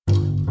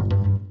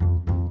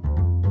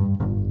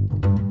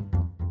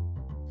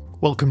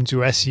Welcome to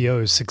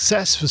SEO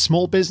Success for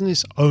Small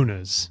Business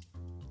Owners.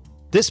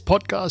 This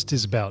podcast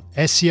is about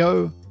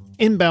SEO,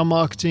 inbound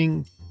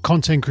marketing,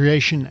 content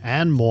creation,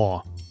 and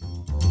more.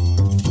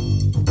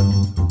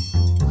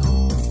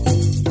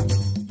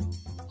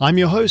 I'm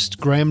your host,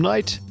 Graham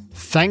Knight.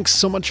 Thanks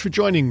so much for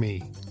joining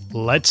me.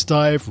 Let's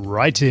dive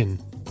right in.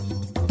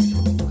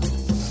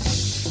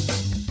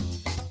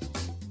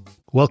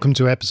 Welcome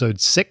to episode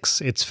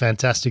 6. It's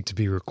fantastic to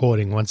be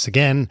recording once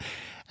again.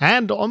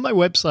 And on my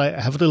website,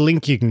 I have a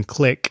link you can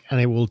click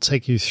and it will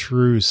take you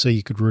through so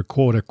you could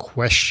record a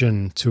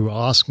question to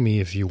ask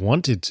me if you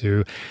wanted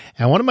to.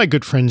 And one of my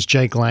good friends,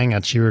 Jake Lang,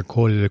 actually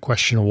recorded a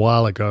question a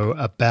while ago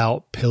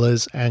about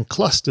pillars and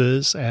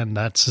clusters, and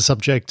that's the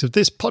subject of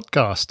this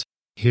podcast.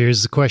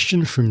 Here's the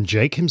question from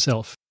Jake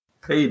himself.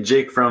 Hey,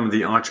 Jake from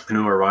the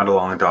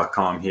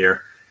entrepreneurridealong.com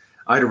here.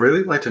 I'd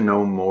really like to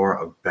know more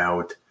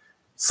about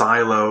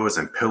silos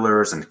and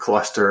pillars and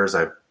clusters.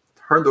 I've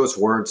heard those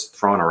words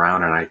thrown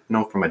around, and I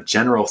know from a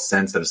general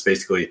sense that it's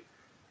basically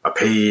a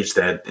page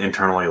that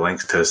internally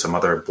links to some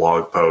other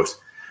blog post.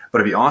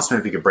 But it'd be awesome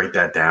if you could break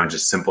that down,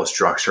 just simple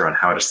structure on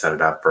how to set it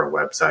up for a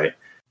website.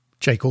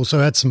 Jake also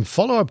had some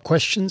follow-up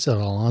questions that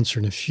I'll answer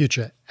in a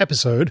future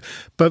episode.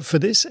 But for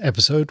this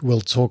episode,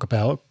 we'll talk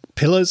about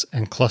Pillars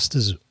and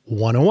Clusters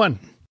 101.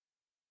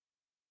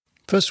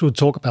 First, we'll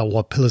talk about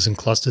what pillars and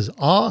clusters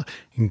are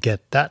and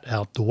get that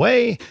out the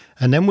way,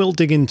 and then we'll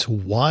dig into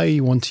why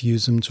you want to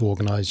use them to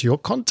organize your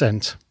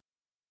content.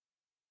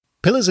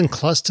 Pillars and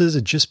clusters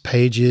are just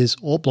pages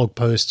or blog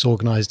posts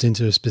organized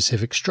into a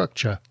specific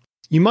structure.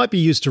 You might be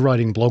used to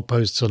writing blog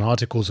posts and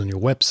articles on your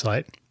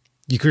website.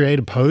 You create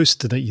a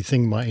post that you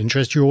think might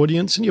interest your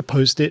audience and you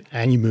post it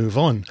and you move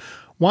on.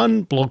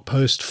 One blog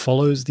post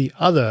follows the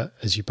other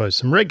as you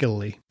post them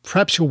regularly.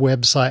 Perhaps your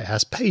website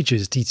has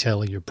pages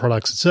detailing your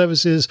products and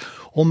services,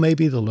 or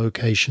maybe the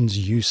locations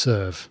you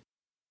serve.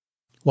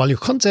 While your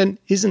content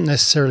isn't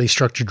necessarily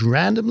structured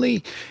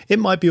randomly, it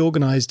might be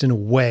organized in a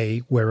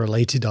way where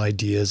related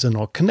ideas are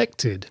not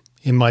connected.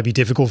 It might be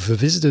difficult for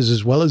visitors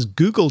as well as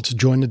Google to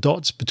join the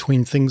dots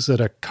between things that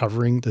are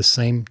covering the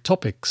same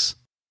topics.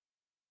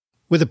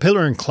 With a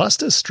pillar and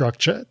cluster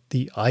structure,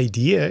 the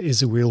idea is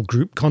that we'll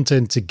group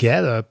content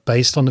together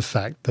based on the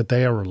fact that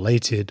they are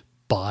related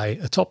by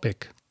a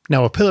topic.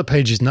 Now, a pillar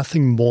page is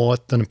nothing more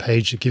than a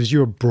page that gives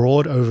you a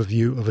broad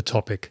overview of a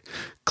topic.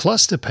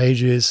 Cluster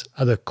pages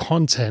are the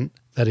content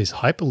that is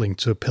hyperlinked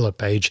to a pillar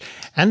page,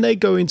 and they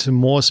go into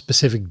more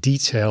specific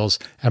details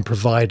and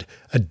provide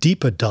a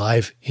deeper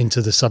dive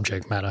into the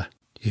subject matter.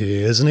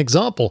 Here's an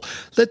example.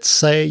 Let's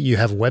say you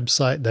have a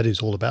website that is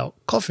all about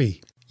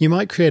coffee. You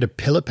might create a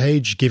pillar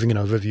page giving an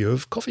overview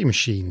of coffee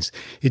machines.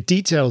 It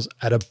details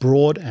at a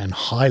broad and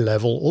high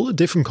level all the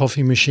different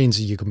coffee machines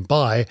that you can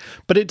buy,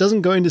 but it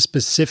doesn't go into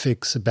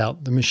specifics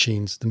about the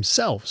machines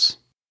themselves.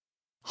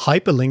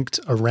 Hyperlinked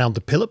around the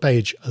pillar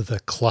page are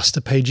the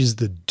cluster pages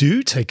that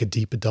do take a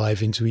deeper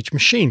dive into each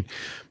machine.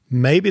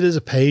 Maybe there's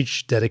a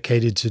page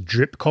dedicated to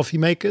drip coffee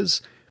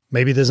makers.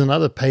 Maybe there's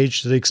another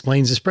page that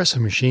explains espresso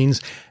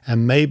machines,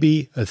 and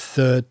maybe a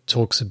third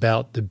talks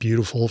about the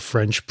beautiful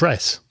French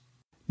press.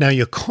 Now,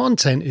 your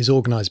content is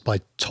organized by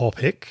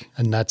topic,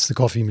 and that's the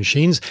coffee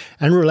machines,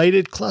 and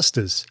related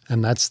clusters,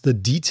 and that's the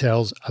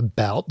details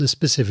about the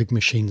specific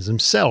machines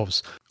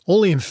themselves. All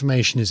the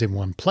information is in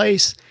one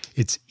place.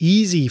 It's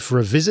easy for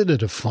a visitor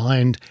to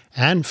find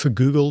and for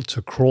Google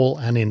to crawl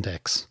and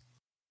index.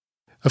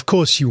 Of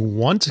course, you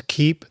want to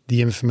keep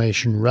the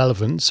information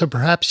relevant, so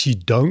perhaps you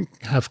don't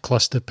have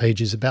cluster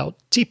pages about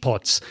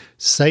teapots.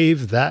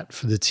 Save that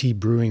for the tea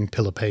brewing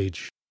pillar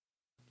page.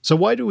 So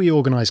why do we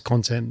organize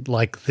content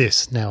like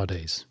this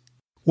nowadays?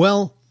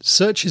 Well,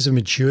 searches have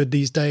matured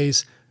these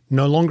days.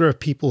 No longer are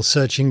people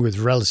searching with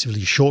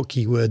relatively short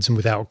keywords and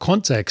without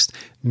context.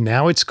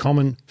 Now it's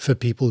common for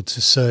people to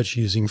search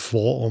using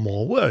 4 or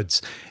more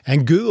words.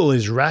 And Google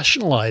is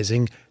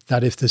rationalizing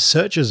that if the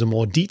searches are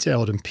more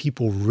detailed and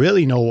people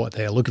really know what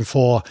they are looking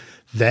for,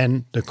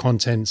 then the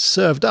content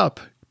served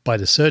up by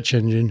the search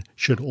engine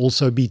should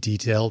also be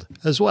detailed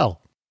as well.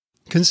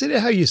 Consider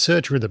how you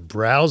search with a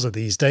browser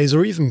these days,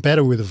 or even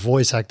better with a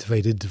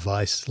voice-activated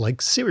device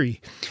like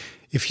Siri.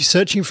 If you're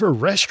searching for a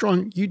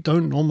restaurant, you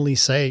don't normally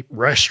say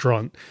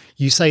restaurant.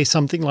 You say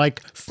something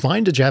like,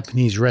 find a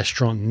Japanese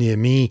restaurant near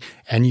me,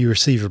 and you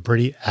receive a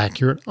pretty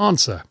accurate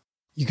answer.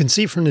 You can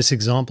see from this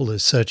example the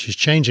search is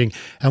changing,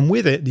 and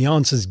with it, the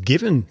answers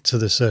given to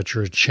the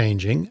searcher are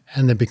changing,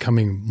 and they're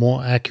becoming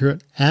more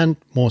accurate and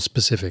more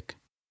specific.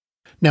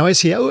 Now,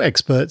 SEO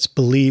experts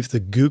believe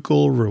that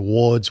Google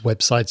rewards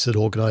websites that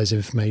organize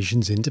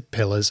information into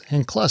pillars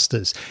and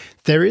clusters.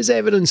 There is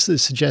evidence that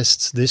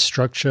suggests this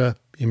structure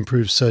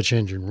improves search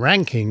engine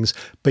rankings,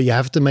 but you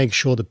have to make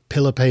sure the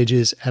pillar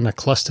pages and the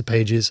cluster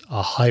pages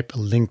are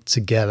hyperlinked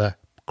together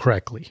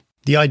correctly.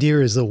 The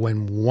idea is that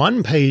when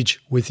one page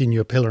within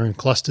your pillar and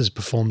clusters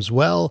performs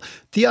well,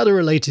 the other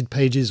related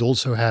pages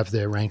also have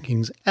their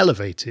rankings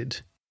elevated.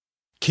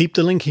 Keep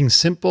the linking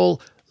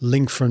simple.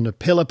 Link from the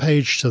pillar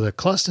page to the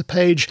cluster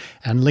page,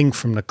 and link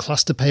from the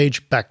cluster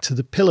page back to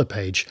the pillar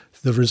page.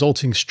 The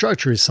resulting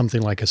structure is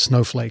something like a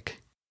snowflake.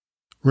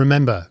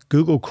 Remember,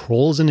 Google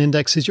crawls and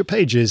indexes your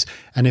pages,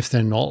 and if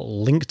they're not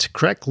linked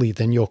correctly,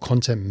 then your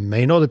content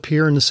may not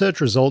appear in the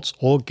search results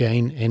or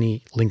gain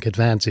any link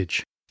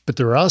advantage. But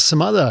there are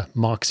some other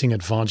marketing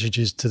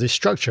advantages to this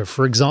structure.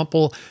 For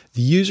example,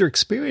 the user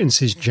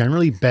experience is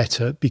generally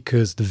better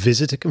because the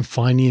visitor can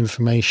find the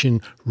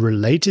information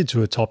related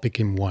to a topic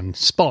in one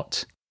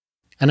spot.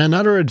 And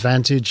another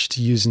advantage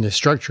to using this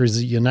structure is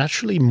that you're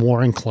naturally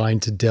more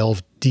inclined to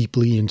delve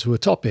deeply into a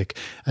topic,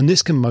 and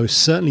this can most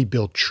certainly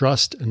build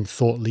trust and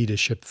thought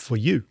leadership for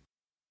you.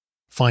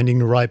 Finding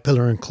the right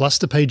pillar and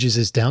cluster pages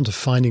is down to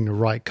finding the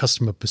right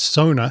customer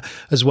persona,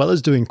 as well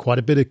as doing quite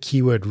a bit of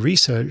keyword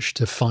research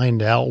to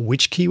find out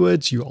which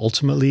keywords you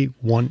ultimately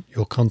want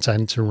your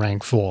content to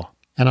rank for.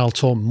 And I'll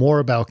talk more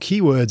about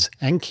keywords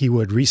and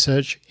keyword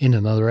research in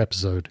another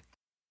episode.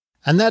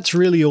 And that's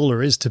really all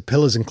there is to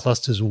Pillars and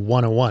Clusters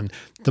 101.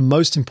 The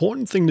most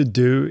important thing to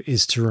do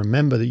is to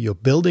remember that you're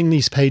building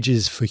these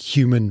pages for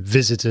human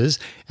visitors,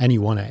 and you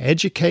want to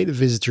educate the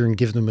visitor and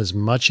give them as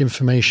much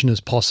information as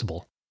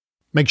possible.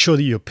 Make sure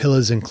that your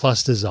pillars and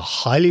clusters are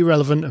highly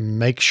relevant, and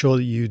make sure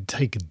that you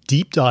take a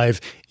deep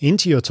dive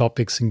into your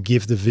topics and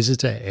give the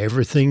visitor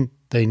everything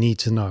they need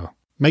to know.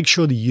 Make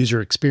sure the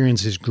user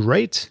experience is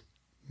great.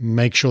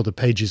 Make sure the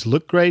pages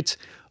look great.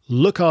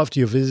 Look after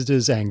your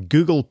visitors, and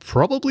Google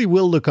probably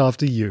will look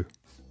after you.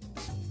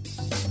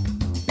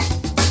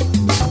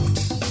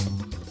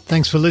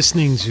 Thanks for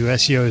listening to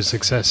SEO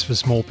Success for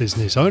Small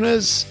Business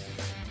Owners.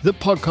 The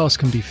podcast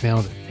can be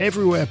found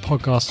everywhere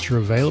podcasts are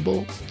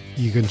available.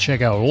 You can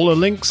check out all the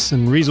links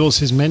and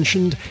resources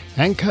mentioned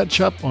and catch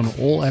up on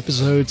all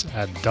episodes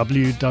at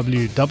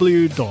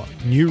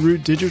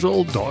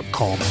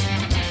www.newrootedigital.com.